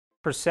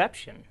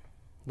Perception,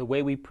 the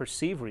way we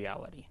perceive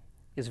reality,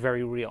 is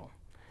very real.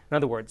 In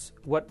other words,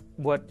 what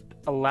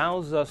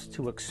allows us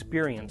to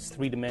experience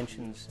three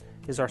dimensions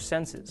is our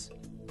senses.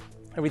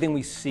 Everything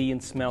we see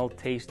and smell,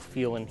 taste,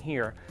 feel, and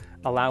hear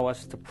allow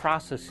us to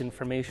process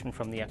information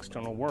from the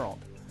external world.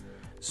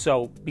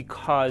 So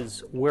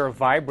because we're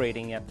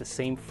vibrating at the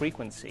same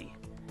frequency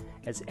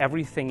as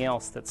everything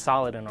else that's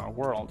solid in our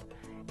world,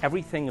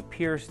 everything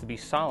appears to be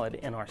solid,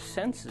 and our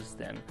senses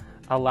then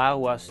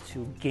allow us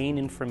to gain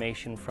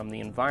information from the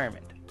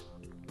environment.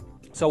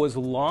 So as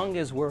long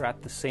as we're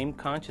at the same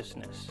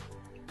consciousness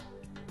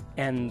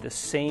and the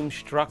same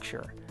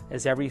structure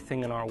as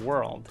everything in our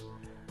world,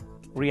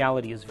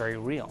 reality is very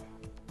real.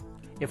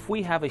 If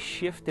we have a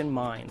shift in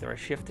mind or a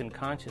shift in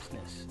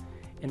consciousness,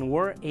 and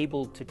we're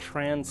able to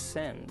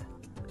transcend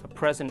a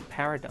present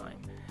paradigm,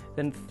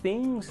 then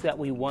things that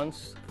we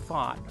once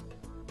thought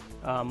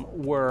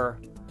were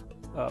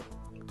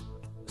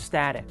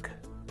static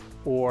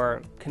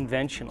or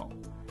conventional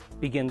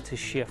begin to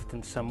shift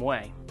in some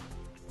way.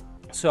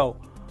 So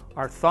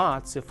our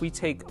thoughts, if we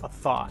take a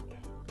thought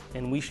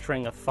and we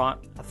string a thought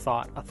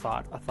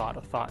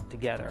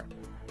together,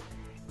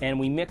 and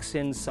we mix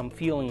in some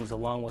feelings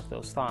along with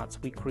those thoughts,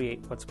 we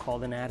create what's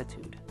called an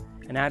attitude.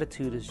 An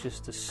attitude is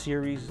just a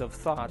series of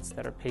thoughts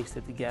that are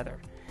pasted together,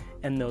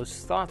 and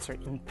those thoughts are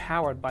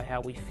empowered by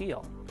how we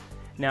feel.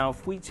 Now,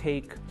 if we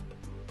take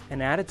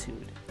an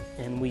attitude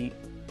and we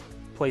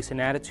place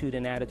an attitude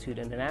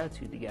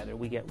together,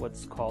 we get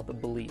what's called a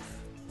belief.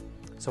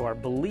 So our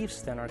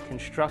beliefs then are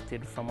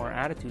constructed from our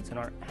attitudes, and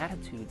our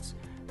attitudes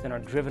then are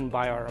driven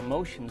by our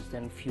emotions,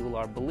 then fuel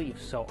our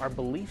beliefs. So our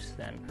beliefs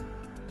then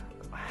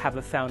have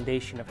a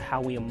foundation of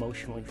how we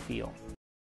emotionally feel.